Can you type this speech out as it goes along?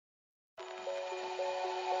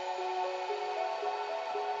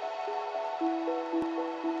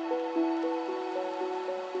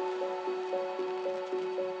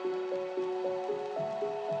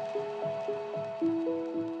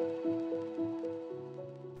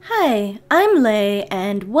Hi, I'm Lay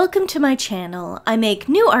and welcome to my channel. I make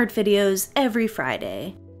new art videos every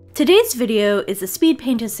Friday. Today's video is a speed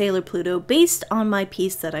painted Sailor Pluto based on my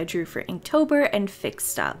piece that I drew for Inktober and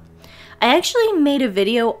fixed up. I actually made a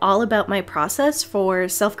video all about my process for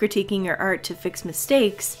self-critiquing your art to fix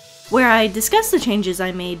mistakes, where I discuss the changes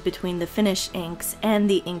I made between the finished inks and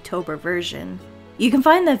the Inktober version. You can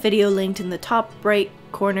find that video linked in the top right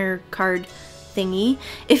corner card thingy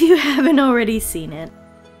if you haven't already seen it.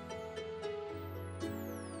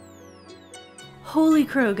 Holy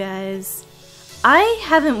crow, guys. I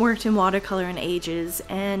haven't worked in watercolor in ages,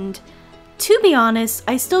 and to be honest,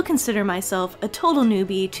 I still consider myself a total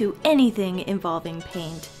newbie to anything involving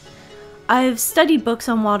paint. I've studied books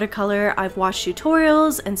on watercolor, I've watched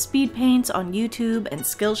tutorials and speed paints on YouTube and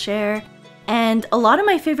Skillshare, and a lot of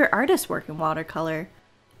my favorite artists work in watercolor.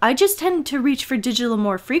 I just tend to reach for digital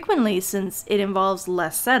more frequently since it involves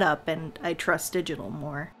less setup and I trust digital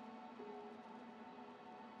more.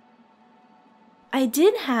 I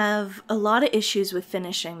did have a lot of issues with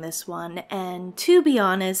finishing this one, and to be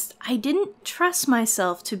honest, I didn't trust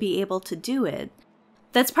myself to be able to do it.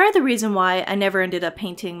 That's part of the reason why I never ended up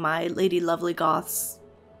painting my Lady Lovely Locks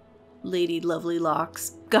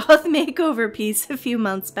goth makeover piece a few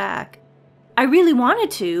months back. I really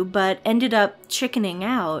wanted to, but ended up chickening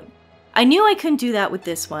out. I knew I couldn't do that with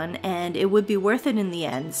this one, and it would be worth it in the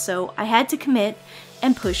end, so I had to commit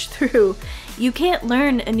and push through. You can't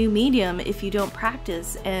learn a new medium if you don't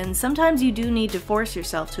practice, and sometimes you do need to force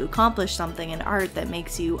yourself to accomplish something in art that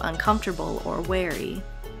makes you uncomfortable or wary.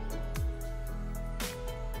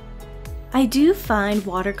 I do find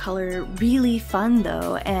watercolor really fun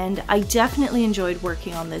though, and I definitely enjoyed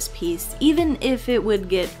working on this piece, even if it would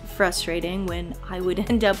get frustrating when I would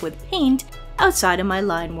end up with paint outside of my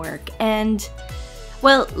line work, and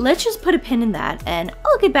well, let's just put a pin in that, and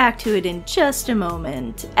I'll get back to it in just a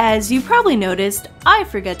moment. As you probably noticed, I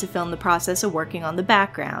forgot to film the process of working on the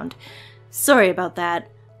background. Sorry about that.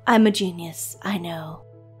 I'm a genius, I know.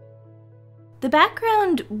 The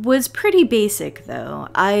background was pretty basic though.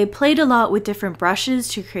 I played a lot with different brushes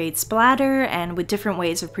to create splatter and with different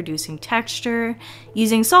ways of producing texture,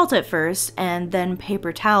 using salt at first and then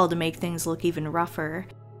paper towel to make things look even rougher.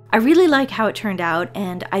 I really like how it turned out,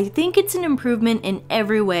 and I think it's an improvement in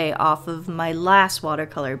every way off of my last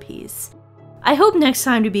watercolor piece. I hope next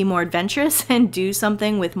time to be more adventurous and do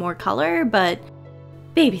something with more color, but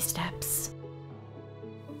baby steps.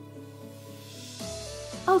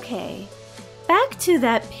 Okay, back to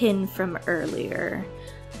that pin from earlier.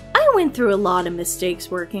 I went through a lot of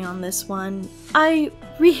mistakes working on this one. I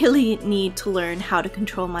really need to learn how to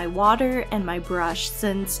control my water and my brush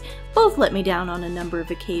since both let me down on a number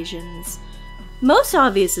of occasions. Most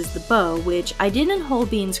obvious is the bow, which I did in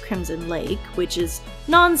Holbein's Crimson Lake, which is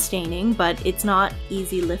non-staining, but it's not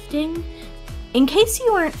easy lifting. In case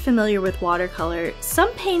you aren't familiar with watercolor,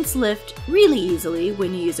 some paints lift really easily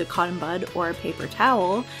when you use a cotton bud or a paper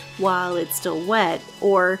towel while it's still wet,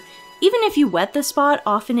 or even if you wet the spot,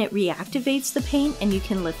 often it reactivates the paint and you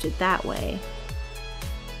can lift it that way.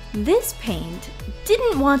 This paint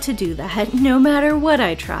didn't want to do that no matter what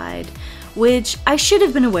I tried, which I should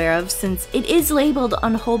have been aware of since it is labeled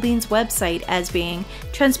on Holbein's website as being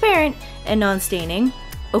transparent and non-staining.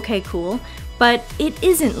 Okay, cool. But it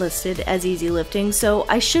isn't listed as easy lifting, so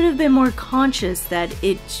I should have been more conscious that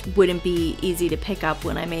it wouldn't be easy to pick up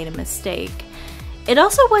when I made a mistake. It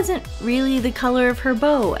also wasn't really the color of her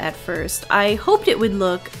bow at first. I hoped it would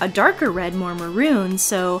look a darker red, more maroon,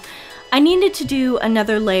 so I needed to do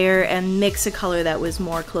another layer and mix a color that was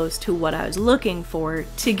more close to what I was looking for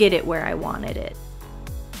to get it where I wanted it.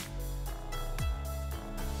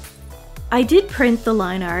 I did print the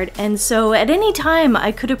line art, and so at any time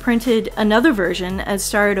I could have printed another version and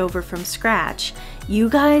started over from scratch. You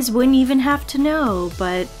guys wouldn't even have to know,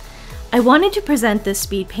 but I wanted to present this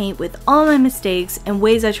speed paint with all my mistakes and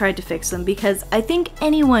ways I tried to fix them because I think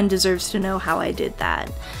anyone deserves to know how I did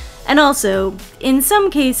that. And also, in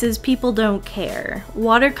some cases, people don't care.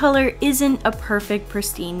 Watercolor isn't a perfect,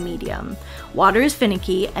 pristine medium. Water is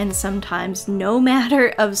finicky, and sometimes no matter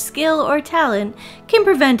of skill or talent can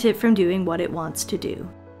prevent it from doing what it wants to do.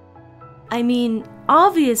 I mean,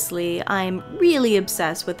 obviously, I'm really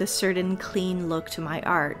obsessed with a certain clean look to my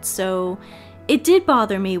art, so it did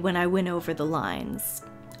bother me when I went over the lines.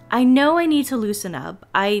 I know I need to loosen up.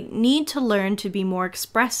 I need to learn to be more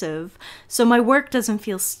expressive so my work doesn't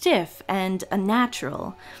feel stiff and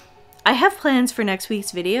unnatural. I have plans for next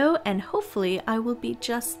week's video, and hopefully I will be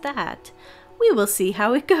just that. We will see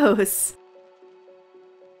how it goes.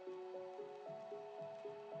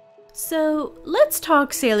 So let's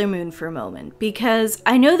talk Sailor Moon for a moment, because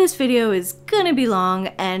I know this video is gonna be long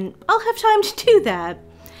and I'll have time to do that.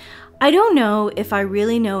 I don't know if I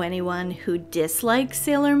really know anyone who dislikes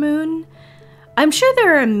Sailor Moon. I'm sure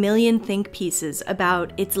there are a million think pieces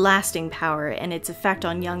about its lasting power and its effect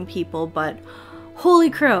on young people, but holy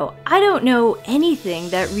crow, I don't know anything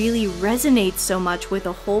that really resonates so much with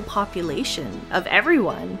a whole population of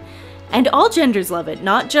everyone. And all genders love it,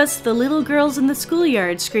 not just the little girls in the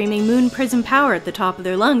schoolyard screaming Moon Prism Power at the top of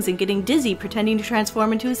their lungs and getting dizzy pretending to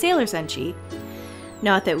transform into a sailor senshi.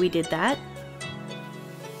 Not that we did that.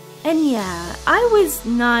 And yeah, I was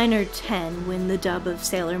 9 or 10 when the dub of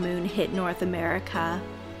Sailor Moon hit North America.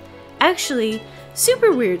 Actually,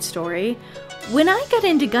 super weird story, when I got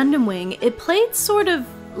into Gundam Wing, it played sort of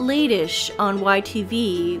late-ish on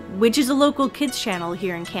YTV, which is a local kids channel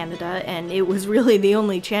here in Canada, and it was really the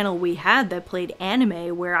only channel we had that played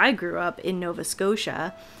anime where I grew up in Nova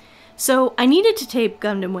Scotia. So I needed to tape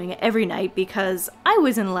Gundam Wing every night because I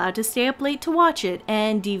wasn't allowed to stay up late to watch it,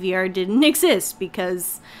 and DVR didn't exist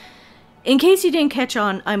because, in case you didn't catch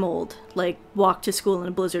on, I'm old. Like, walk to school in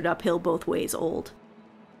a blizzard uphill both ways old.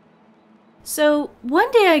 So, one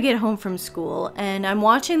day I get home from school, and I'm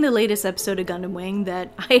watching the latest episode of Gundam Wing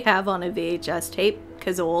that I have on a VHS tape,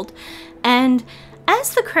 'cause old, and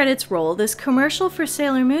as the credits roll, this commercial for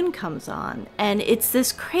Sailor Moon comes on, and it's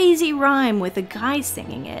this crazy rhyme with a guy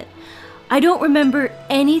singing it. I don't remember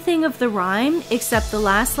anything of the rhyme, except the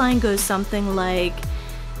last line goes something like,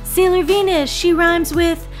 "Sailor Venus, she rhymes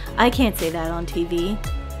with..." I can't say that on TV.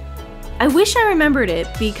 I wish I remembered it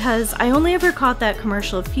because I only ever caught that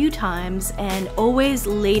commercial a few times and always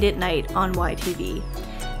late at night on YTV.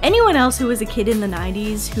 Anyone else who was a kid in the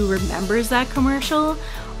 90s who remembers that commercial?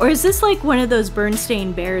 Or is this like one of those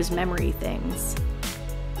Bernstein Bears memory things?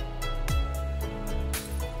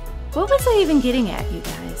 What was I even getting at, you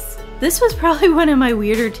guys? This was probably one of my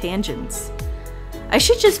weirder tangents. I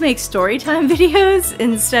should just make storytime videos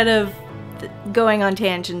instead of going on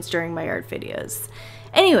tangents during my art videos.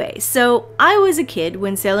 Anyway, so I was a kid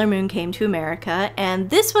when Sailor Moon came to America, and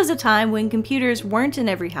this was a time when computers weren't in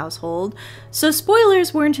every household, so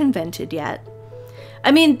spoilers weren't invented yet.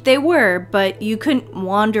 I mean, they were, but you couldn't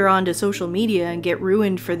wander onto social media and get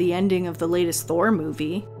ruined for the ending of the latest Thor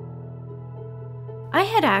movie. I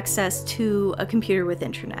had access to a computer with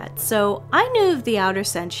internet, so I knew of the Outer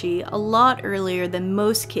Senshi a lot earlier than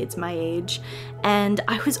most kids my age, and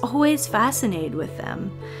I was always fascinated with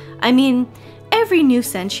them. I mean, every new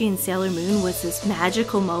senshi in Sailor Moon was this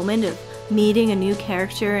magical moment of meeting a new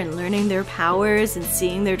character and learning their powers and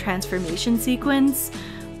seeing their transformation sequence.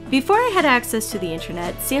 Before I had access to the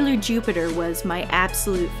internet, Sailor Jupiter was my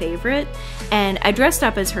absolute favorite, and I dressed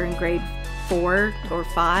up as her in grade 4 or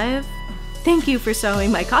 5. Thank you for sewing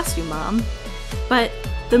my costume, Mom. But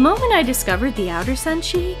the moment I discovered the Outer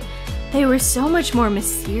Senshi, they were so much more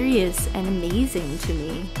mysterious and amazing to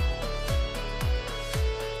me.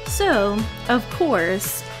 So, of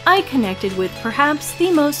course, I connected with perhaps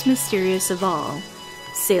the most mysterious of all,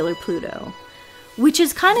 Sailor Pluto. Which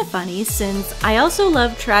is kind of funny since I also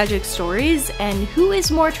love tragic stories, and who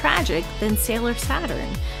is more tragic than Sailor Saturn?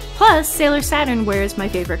 Plus, Sailor Saturn wears my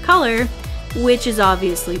favorite color, which is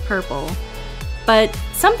obviously purple. But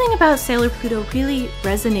something about Sailor Pluto really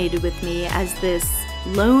resonated with me as this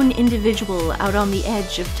lone individual out on the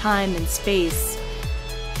edge of time and space.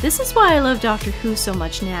 This is why I love Doctor Who so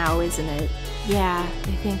much now, isn't it? Yeah,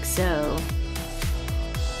 I think so.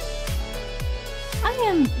 I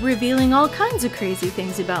am revealing all kinds of crazy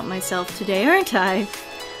things about myself today, aren't I?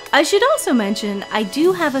 I should also mention I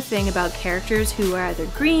do have a thing about characters who are either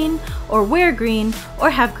green, or wear green, or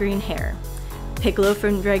have green hair. Piccolo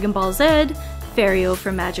from Dragon Ball Z, Fario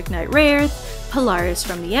from Magic Knight Rayearth, Polaris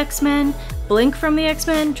from the X-Men, Blink from the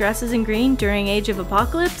X-Men dresses in green during Age of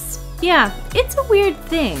Apocalypse. Yeah, it's a weird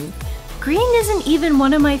thing. Green isn't even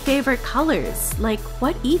one of my favorite colors. Like,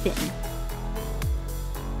 what even?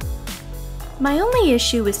 My only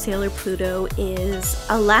issue with Sailor Pluto is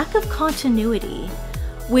a lack of continuity,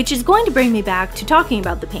 which is going to bring me back to talking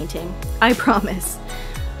about the painting, I promise.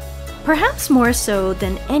 Perhaps more so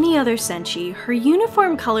than any other senshi, her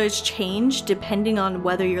uniform colors change depending on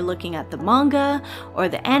whether you're looking at the manga, or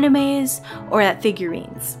the animes, or at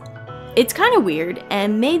figurines. It's kind of weird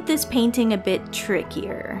and made this painting a bit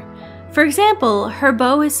trickier. For example, her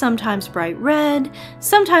bow is sometimes bright red,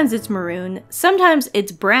 sometimes it's maroon, sometimes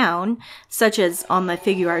it's brown, such as on my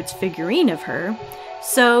Figuarts figurine of her.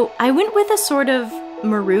 So I went with a sort of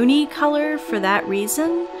maroony color for that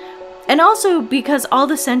reason. And also because all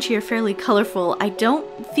the senshi are fairly colorful, I don't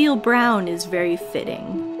feel brown is very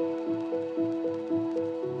fitting.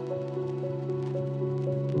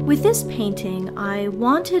 With this painting, I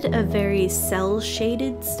wanted a very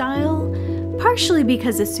cel-shaded style, partially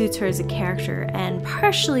because it suits her as a character, and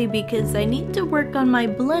partially because I need to work on my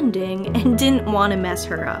blending and didn't want to mess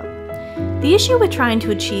her up. The issue with trying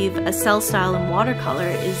to achieve a cel style in watercolor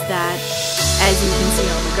is that, as you can see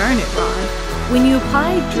on the garnet rod, when you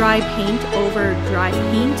apply dry paint over dry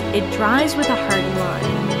paint, it dries with a hard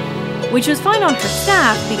line, which was fine on her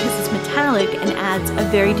staff because it's metallic and adds a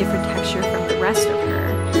very different texture from the rest of her.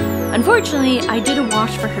 Unfortunately, I did a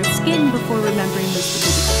wash for her skin before remembering this would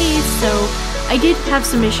be the case, so I did have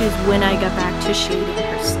some issues when I got back to shading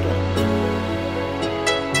her skin.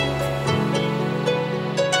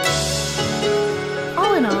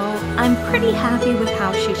 All in all, I'm pretty happy with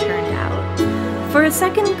how she turned out. For a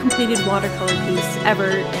second completed watercolor piece ever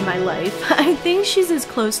in my life, I think she's as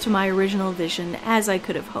close to my original vision as I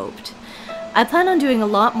could have hoped. I plan on doing a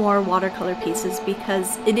lot more watercolor pieces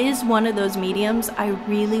because it is one of those mediums I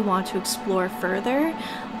really want to explore further,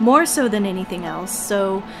 more so than anything else,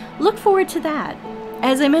 so look forward to that.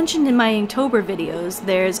 As I mentioned in my Inktober videos,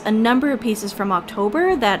 there's a number of pieces from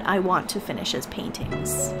October that I want to finish as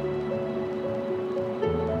paintings.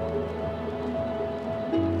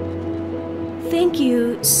 Thank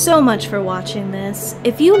you so much for watching this.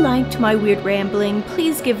 If you liked my weird rambling,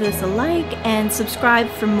 please give this a like and subscribe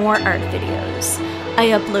for more art videos. I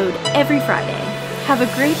upload every Friday. Have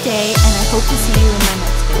a great day, and I hope to see you in my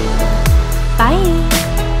next video. Bye!